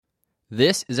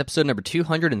This is episode number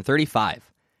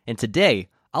 235, and today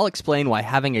I'll explain why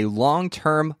having a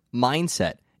long-term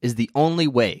mindset is the only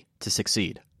way to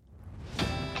succeed.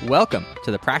 Welcome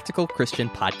to the Practical Christian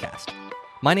Podcast.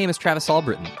 My name is Travis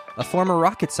Albritton, a former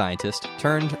rocket scientist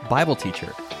turned Bible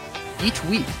teacher. Each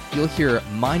week, you'll hear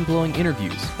mind-blowing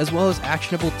interviews as well as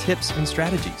actionable tips and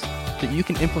strategies that you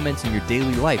can implement in your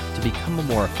daily life to become a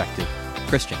more effective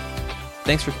Christian.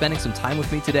 Thanks for spending some time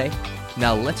with me today.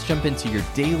 Now let's jump into your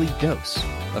daily dose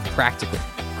of practical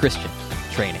Christian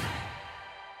training.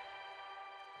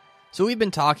 So we've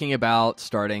been talking about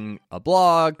starting a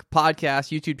blog,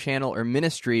 podcast, YouTube channel, or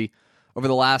ministry over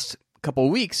the last couple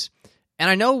of weeks, and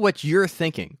I know what you're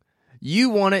thinking. You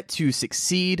want it to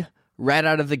succeed right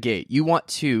out of the gate. You want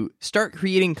to start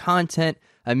creating content,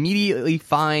 immediately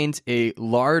find a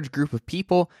large group of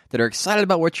people that are excited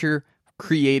about what you're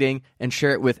creating and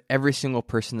share it with every single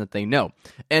person that they know.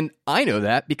 And I know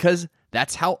that because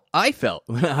that's how I felt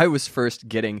when I was first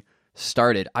getting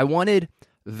started. I wanted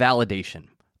validation.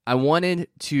 I wanted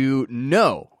to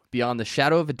know beyond the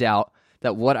shadow of a doubt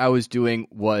that what I was doing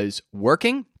was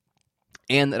working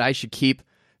and that I should keep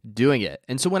doing it.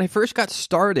 And so when I first got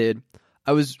started,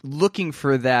 I was looking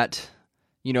for that,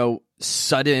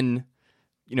 sudden,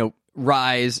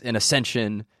 rise and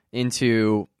ascension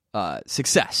into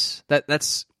success.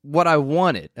 That's what I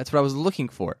wanted. That's what I was looking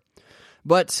for.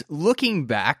 But looking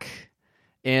back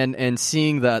and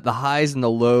seeing the highs and the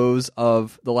lows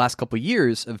of the last couple of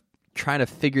years of trying to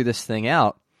figure this thing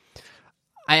out,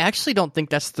 I actually don't think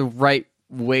that's the right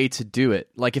way to do it.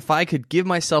 Like, if I could give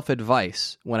myself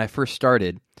advice when I first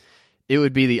started, it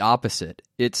would be the opposite.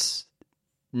 It's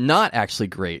not actually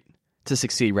great to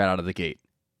succeed right out of the gate.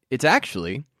 It's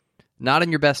actually not in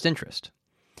your best interest.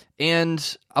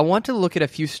 And I want to look at a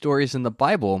few stories in the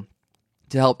Bible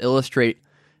to help illustrate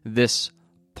this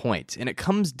point. And it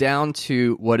comes down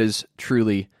to what is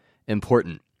truly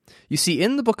important. You see,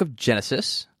 in the book of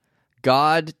Genesis,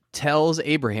 God calls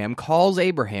Abraham,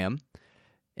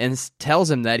 and tells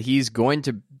him that he's going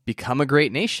to become a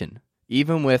great nation,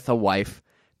 even with a wife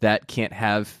that can't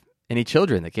have any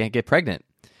children, that can't get pregnant.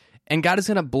 And God is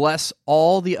going to bless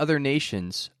all the other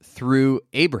nations through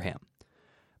Abraham.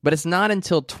 But it's not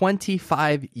until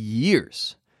 25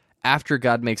 years after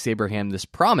God makes Abraham this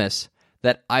promise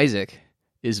that Isaac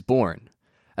is born.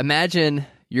 Imagine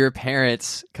your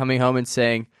parents coming home and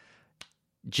saying,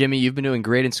 "Jimmy, you've been doing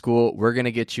great in school. We're going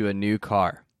to get you a new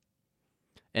car."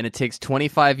 And it takes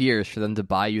 25 years for them to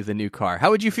buy you the new car.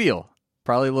 How would you feel?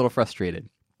 Probably a little frustrated.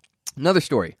 Another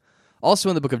story. Also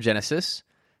in the book of Genesis,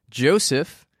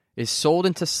 Joseph is sold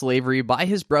into slavery by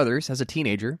his brothers as a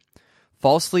teenager,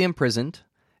 falsely imprisoned,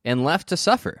 and left to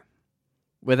suffer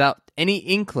without any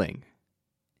inkling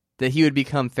that he would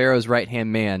become Pharaoh's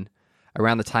right-hand man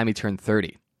around the time he turned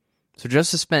 30. So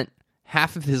Joseph spent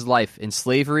half of his life in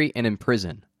slavery and in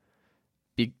prison.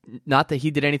 Not that he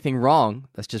did anything wrong,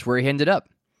 that's just where he ended up.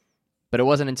 But it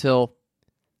wasn't until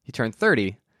he turned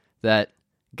 30 that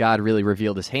God really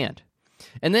revealed his hand.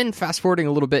 And then fast-forwarding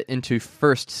a little bit into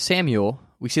 1 Samuel,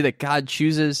 we see that God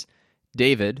chooses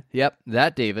David,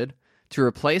 that David, to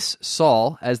replace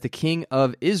Saul as the king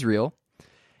of Israel,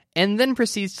 and then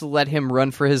proceeds to let him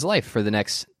run for his life for the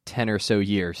next 10 or so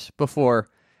years before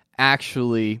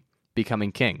actually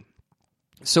becoming king.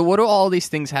 So what do all these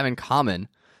things have in common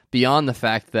beyond the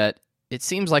fact that it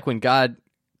seems like when God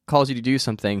calls you to do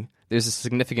something, there's a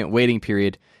significant waiting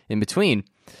period in between?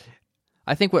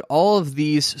 I think what all of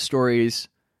these stories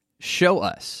show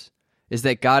us is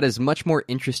that God is much more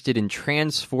interested in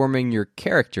transforming your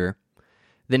character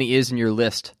than he is in your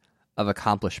list of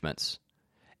accomplishments.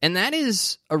 And that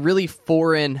is a really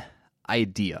foreign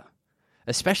idea,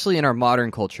 especially in our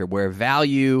modern culture where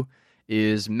value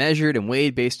is measured and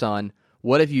weighed based on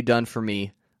what have you done for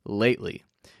me lately.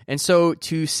 And so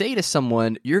to say to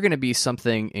someone, you're going to be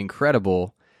something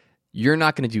incredible, you're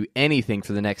not going to do anything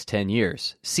for the next 10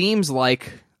 years, seems like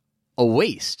a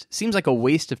waste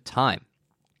of time,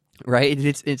 right?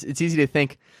 It's easy to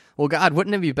think, well, God,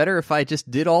 wouldn't it be better if I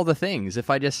just did all the things, if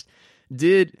I just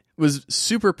was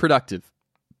super productive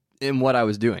in what I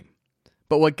was doing?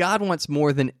 But what God wants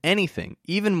more than anything,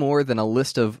 even more than a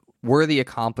list of worthy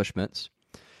accomplishments,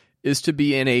 is to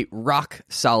be in a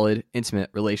rock-solid,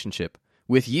 intimate relationship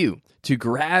with you, to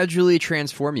gradually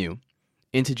transform you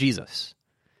into Jesus,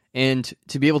 and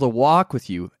to be able to walk with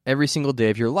you every single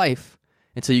day of your life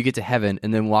until you get to heaven,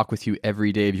 and then walk with you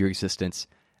every day of your existence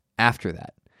after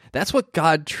that. That's what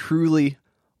God truly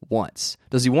wants.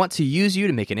 Does he want to use you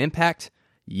to make an impact?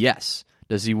 Yes.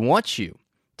 Does he want you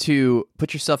to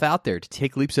put yourself out there, to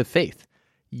take leaps of faith?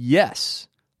 Yes.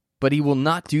 But he will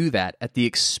not do that at the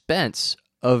expense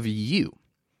of you.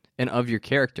 and of your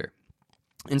character.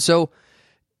 And so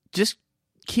just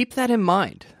keep that in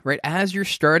mind, right? As you're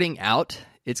starting out,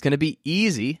 it's going to be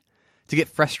easy to get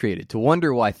frustrated, to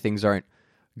wonder why things aren't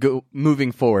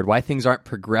moving forward, why things aren't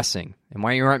progressing, and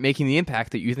why you aren't making the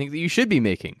impact that you think that you should be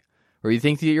making, or you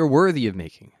think that you're worthy of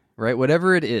making, right?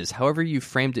 Whatever it is, however you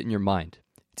framed it in your mind,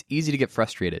 it's easy to get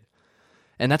frustrated.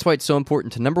 And that's why it's so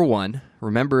important to, number one,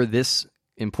 remember this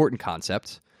important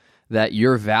concept that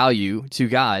your value to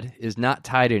God is not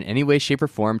tied in any way, shape, or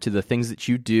form to the things that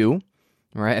you do,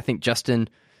 right? I think Justin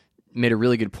made a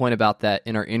really good point about that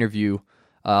in our interview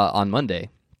on Monday.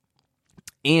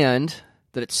 And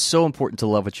that it's so important to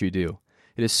love what you do.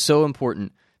 It is so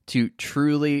important to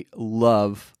truly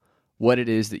love what it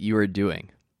is that you are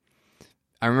doing.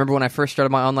 I remember when I first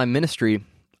started my online ministry,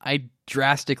 I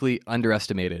drastically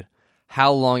underestimated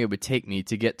how long it would take me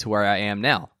to get to where I am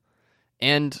now.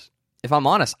 And if I'm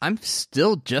honest, I'm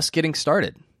still just getting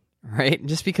started, right?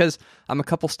 Just because I'm a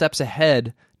couple steps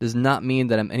ahead does not mean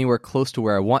that I'm anywhere close to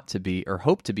where I want to be or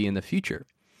hope to be in the future.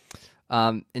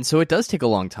 And so it does take a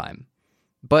long time.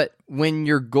 But when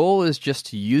your goal is just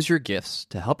to use your gifts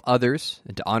to help others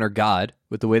and to honor God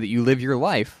with the way that you live your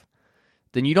life,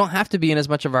 then you don't have to be in as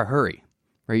much of a hurry,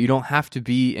 right? You don't have to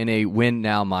be in a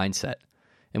win-now mindset.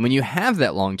 And when you have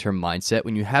that long-term mindset,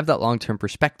 when you have that long-term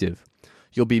perspective,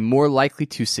 you'll be more likely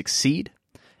to succeed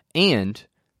and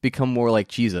become more like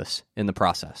Jesus in the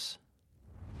process.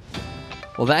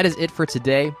 Well, that is it for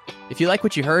today. If you like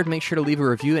what you heard, make sure to leave a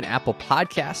review in Apple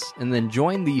Podcasts and then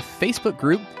join the Facebook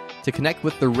group to connect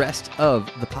with the rest of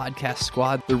the podcast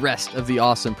squad, the rest of the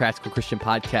awesome Practical Christian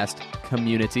Podcast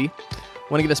community. I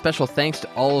want to give a special thanks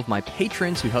to all of my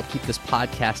patrons who help keep this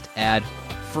podcast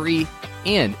ad-free.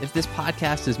 And if this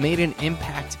podcast has made an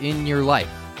impact in your life,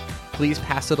 please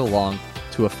pass it along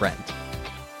to a friend.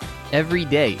 Every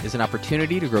day is an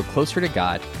opportunity to grow closer to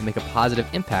God and make a positive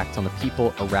impact on the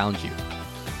people around you.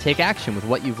 Take action with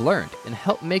what you've learned and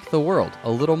help make the world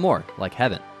a little more like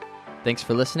heaven. Thanks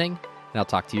for listening, and I'll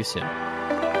talk to you soon.